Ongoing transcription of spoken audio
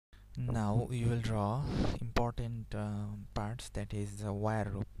Now we will draw important parts, that is the wire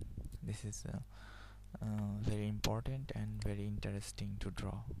rope. This is very important and very interesting to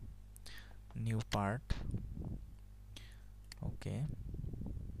draw. New part. Okay,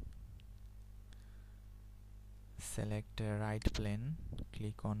 select right plane,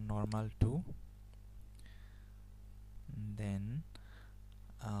 click on normal to, then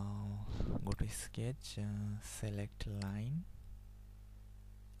go to sketch, select line,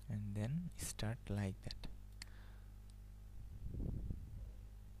 and then start like that.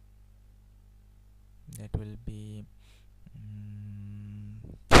 That will be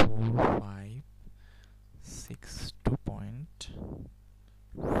 4, 5, 6,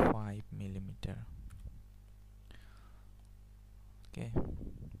 2.5 millimeter. Okay,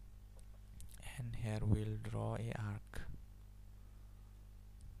 and here we'll draw a arc.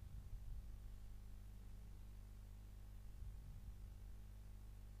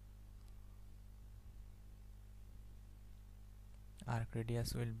 Arc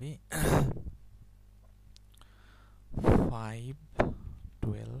radius will be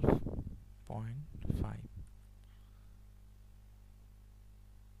 512.5.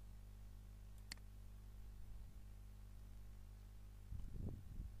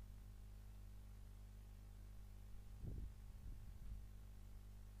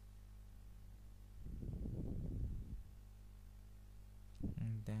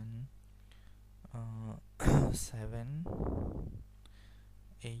 And then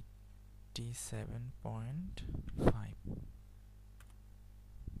 787.5.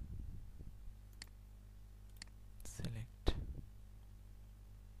 Select.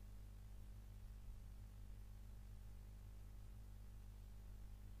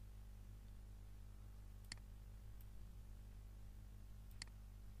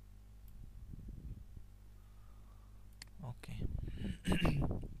 Okay.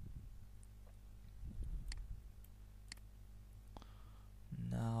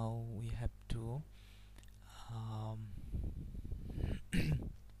 Now we have to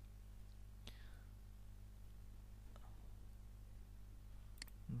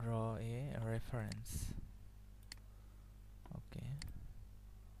draw a reference. Okay,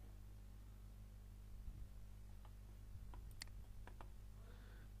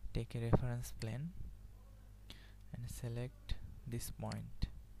 take a reference plane and select this point.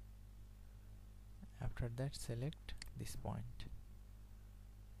 After that, select this point.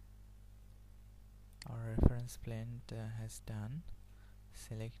 Our reference plane has done.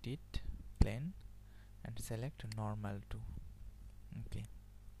 Select it, plane, and select normal to. Okay,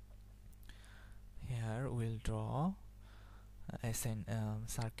 here we'll draw a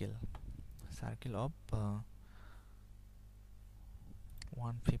circle of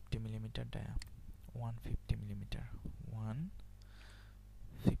 150 millimeter dia. 150 millimeter.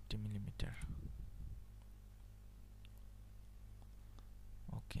 150 millimeter.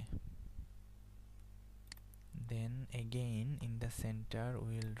 Okay. Then again in the center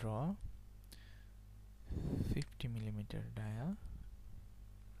we will draw 50 millimeter dia,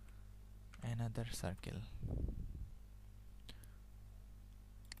 another circle.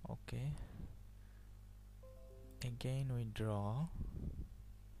 Okay, again we draw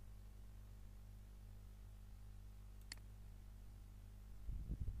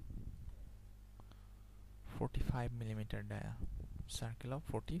 45 millimeter dia, circle of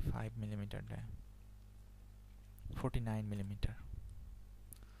 45 millimeter dia, 49 millimeter,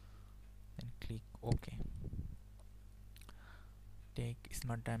 and click OK. Take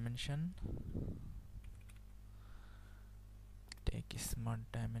smart dimension,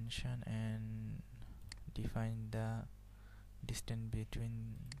 and define the distance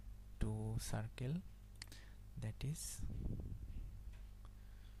between two circle, that is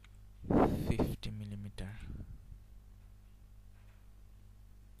 50 millimeter.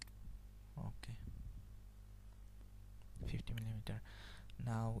 Okay, 50 millimeter.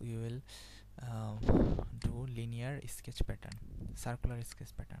 Now we will do linear sketch pattern, circular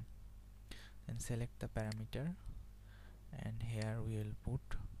sketch pattern, and select the parameter, and here we will put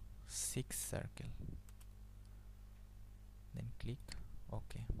 6 circle, then click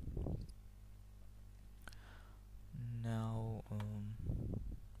OK. Now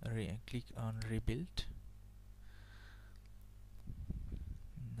click on rebuild.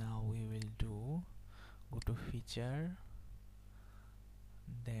 Now we will go to feature,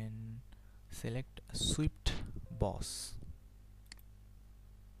 then select swift boss.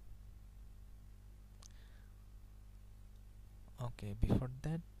 Okay, before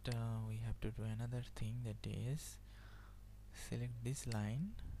that we have to do another thing, that is select this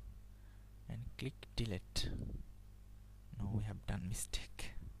line and click delete. Now we have done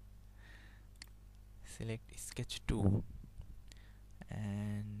mistake. select sketch 2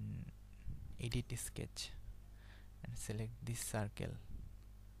 and edit sketch and select this circle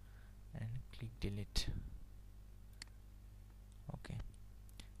and click delete. Okay,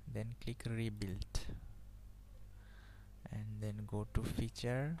 then click rebuild and then go to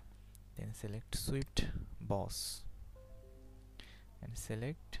feature, then select swift boss and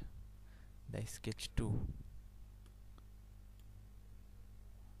select the sketch 2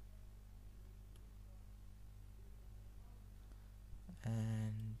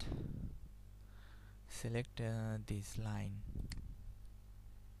 and select this line.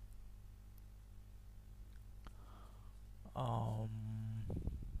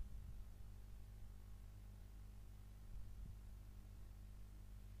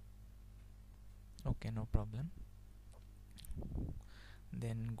 Okay, no problem.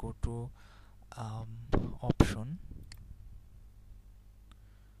 Then go to option,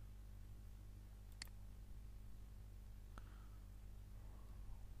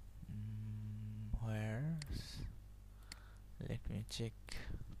 where let me check.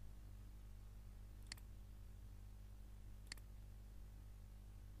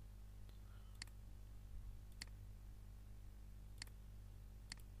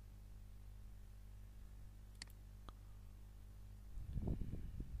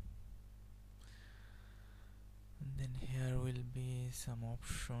 Then here will be some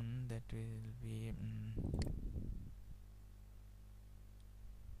option that will be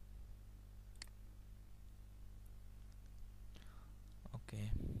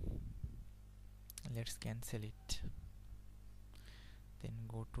okay, let's cancel it. Then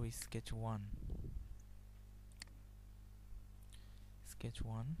go to sketch 1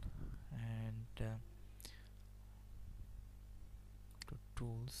 and to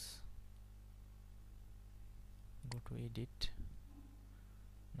tools, go to edit,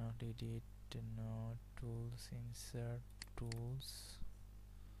 not edit, no, tools, insert tools,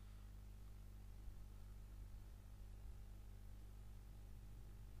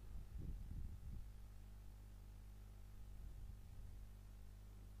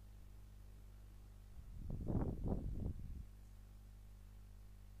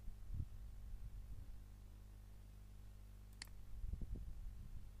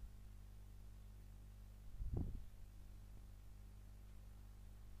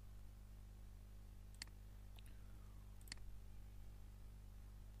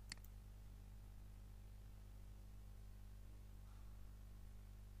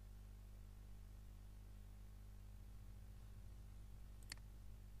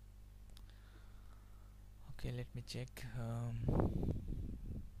 okay, let me check.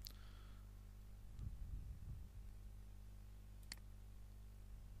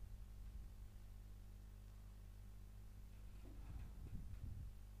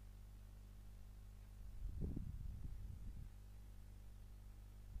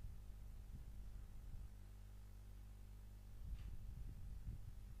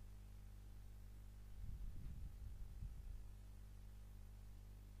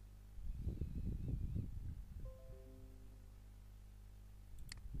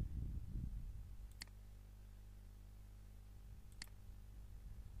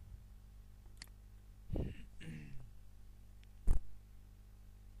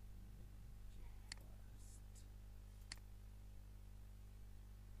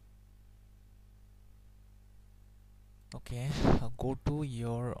 Okay, go to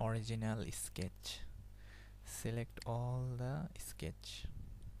your original sketch, select all the sketch,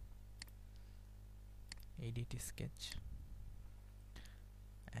 edit sketch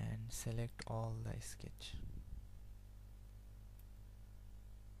and select all the sketch.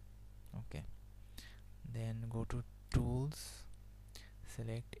 Okay, then go to tools,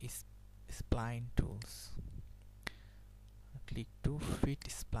 select spline tools, click to fit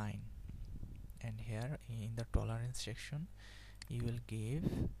spline, and here in the tolerance section you will give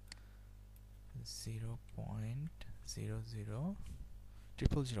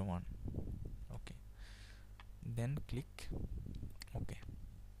 0.00001. okay, then click OK,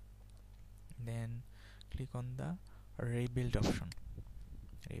 then click on the rebuild option,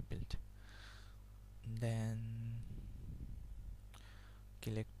 rebuild, then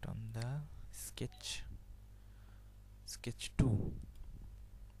click on the sketch 2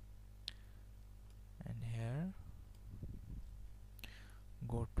 and here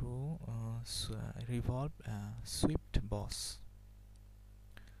go to revolve swift boss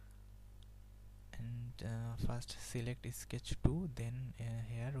and first select sketch 2, then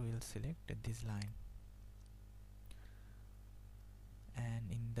here we will select this line,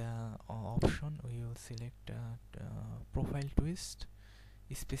 and in the option we will select profile twist,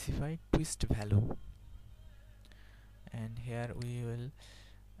 specify twist value. and here we will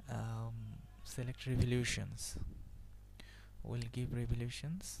select revolutions. We'll give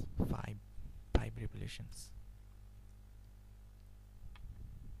revolutions 5 revolutions.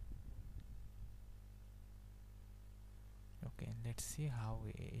 Okay, let's see how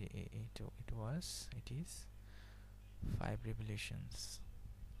it was. It is 5 revolutions.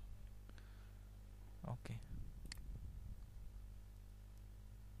 Okay,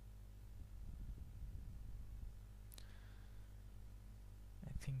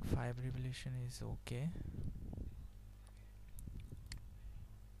 I think 5 revolution is okay.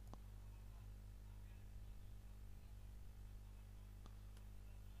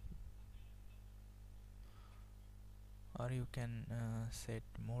 Or you can set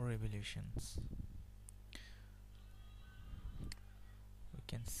more revolutions. We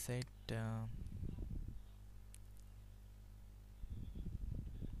can set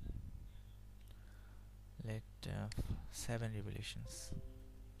let 7 revolutions.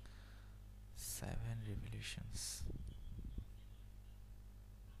 7 revolutions.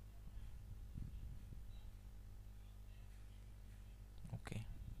 Okay,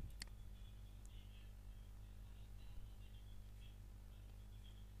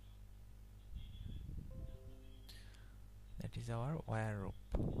 that is our wire rope.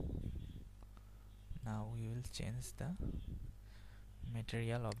 Now we will change the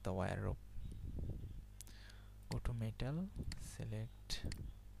material of the wire rope. Go to metal, select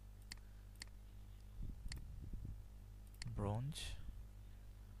bronze,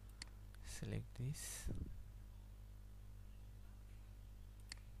 select this,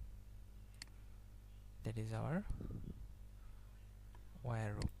 that is our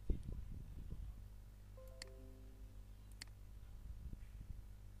wire rope.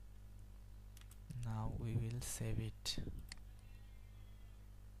 Now we will save it.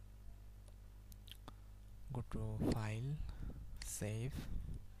 Go to file, save,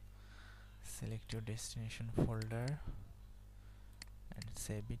 select your destination folder and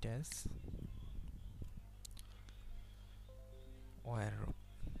save it as wire rope.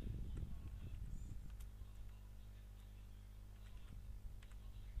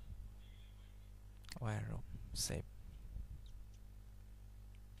 Wire rope, save.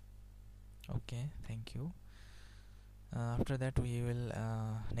 Okay, thank you. After that we will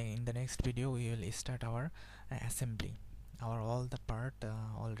in the next video we will start our assembly. All the part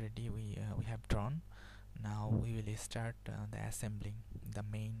already we have drawn. Now we will start the assembling, the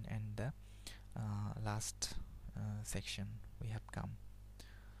main and the last section we have come.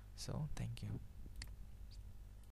 So thank you.